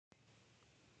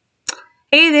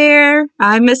Hey there,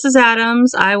 I'm Mrs.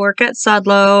 Adams. I work at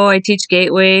Sudlow. I teach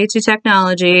Gateway to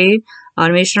Technology,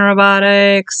 Automation and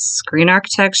Robotics, Green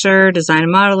Architecture, Design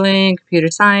and Modeling,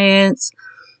 Computer Science,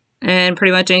 and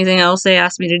pretty much anything else they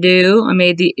asked me to do. I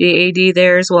made the AD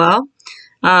there as well.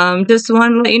 Just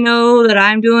wanted to let you know that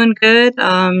I'm doing good.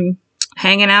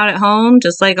 Hanging out at home,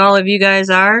 just like all of you guys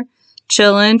are.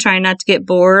 Chilling, trying not to get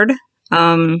bored.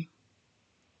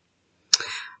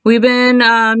 Me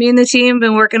and the team have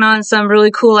been working on some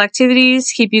really cool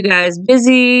activities, keep you guys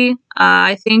busy.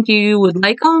 I think you would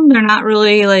like them. They're not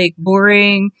really like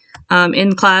boring,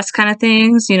 in class kind of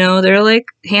things. You know, they're like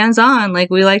hands-on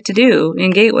like we like to do in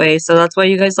Gateway. So that's why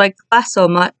you guys like the class so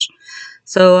much.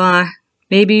 So,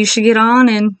 maybe you should get on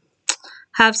and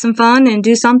have some fun and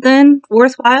do something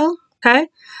worthwhile. Okay.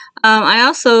 I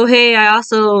also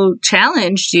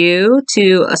challenged you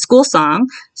to a school song.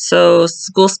 So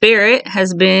school spirit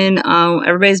has been,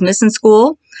 everybody's missing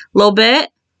school a little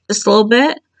bit, just a little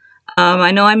bit.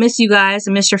 I know I miss you guys.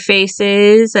 I miss your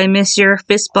faces. I miss your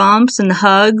fist bumps and the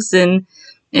hugs and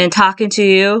talking to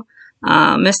you.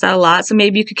 Missed that a lot. So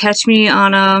maybe you could catch me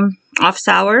on, office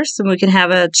hours and we can have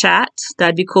a chat.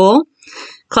 That'd be cool.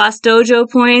 Class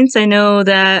Dojo points. I know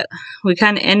that we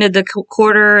kind of ended the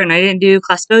quarter and I didn't do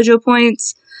Class Dojo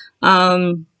points.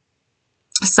 7th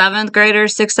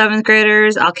graders, 6th, 7th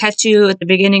graders, I'll catch you at the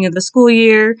beginning of the school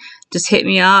year. Just hit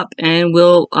me up and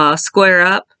we'll square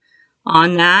up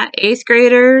on that. 8th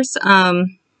graders,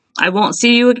 I won't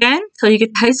see you again till you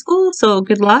get to high school, so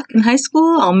good luck in high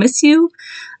school. I'll miss you.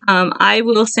 I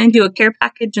will send you a care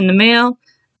package in the mail,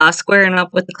 squaring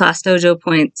up with the Class Dojo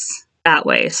points that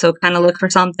way. So kind of look for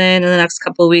something in the next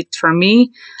couple of weeks from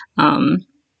me.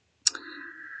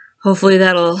 Hopefully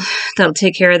that'll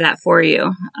take care of that for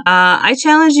you. I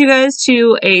challenge you guys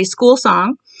to a school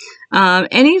song.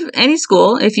 Any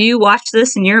school, if you watch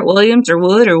this and you're at Williams or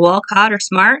Wood or Walcott or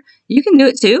Smart, you can do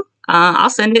it too.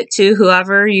 I'll send it to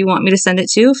whoever you want me to send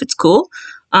it to if it's cool.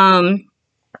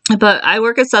 But I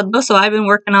work at Sudlow, so I've been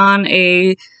working on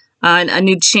a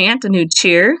new chant, a new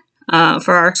cheer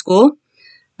for our school.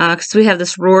 Because we have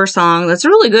this roar song that's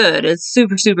really good. It's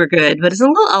super, super good, but it's a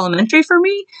little elementary for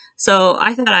me. So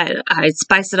I thought I'd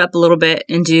spice it up a little bit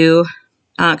and do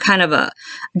kind of a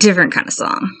different kind of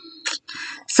song.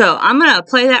 So I'm going to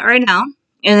play that right now.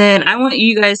 And then I want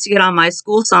you guys to get on my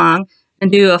school song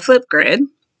and do a Flipgrid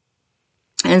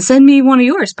and send me one of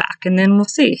yours back. And then we'll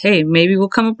see. Hey, maybe we'll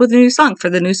come up with a new song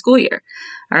for the new school year.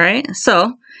 All right.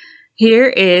 So here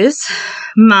is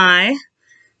my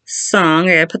song.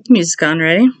 I gotta put the music on.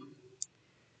 Ready?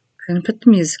 Gonna put the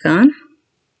music on.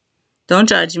 Don't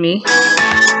judge me.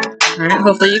 Alright,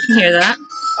 hopefully you can hear that.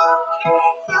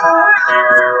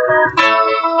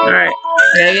 Alright,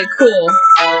 I gotta get cool.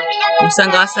 The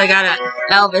sunglasses I got at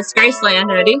Elvis Graceland.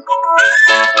 Ready?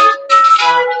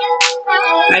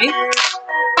 Ready?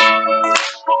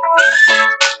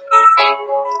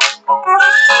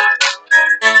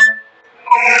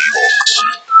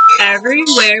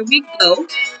 Everywhere we go,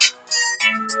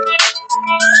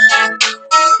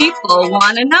 people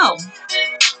want to know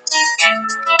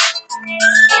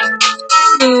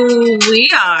who we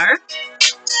are.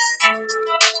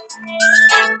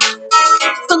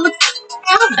 So let's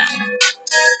tell them.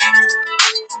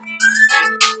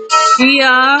 We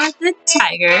are the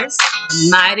Tigers,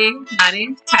 mighty,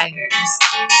 mighty Tigers.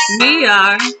 We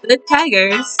are the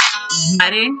Tigers,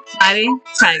 mighty, mighty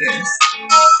Tigers.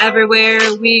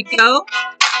 Everywhere we go,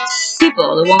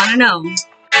 people want to know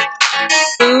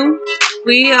who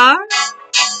we are.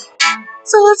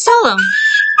 So let's tell them.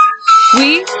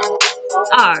 We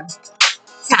are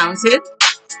talented,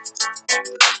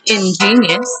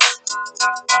 ingenious,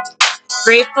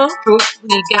 grateful for what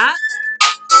we got.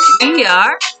 We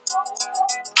are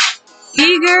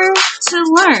eager to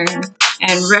learn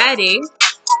and ready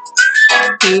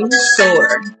to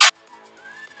soar.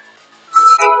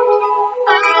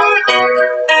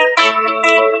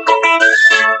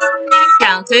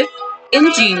 Talented,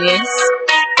 ingenious,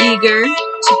 eager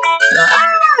to...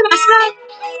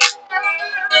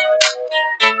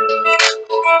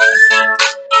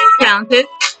 Talented,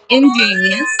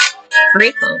 ingenious,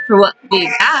 grateful for what we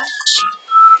got,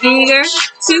 eager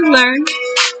to learn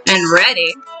and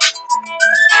ready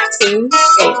to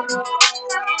soar.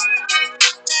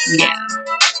 Yeah.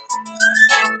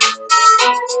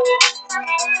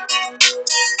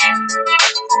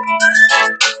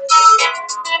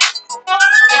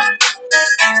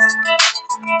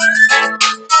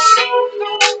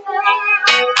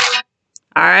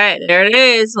 Alright, there it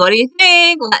is. What do you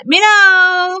think? Let me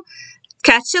know.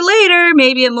 Catch you later.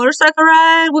 Maybe a motorcycle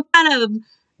ride. What kind of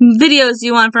videos do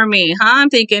you want from me? Huh? I'm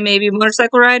thinking maybe a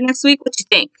motorcycle ride next week. What you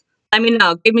think? Let me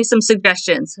know. Give me some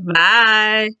suggestions.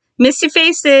 Bye. Miss your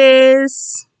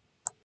faces.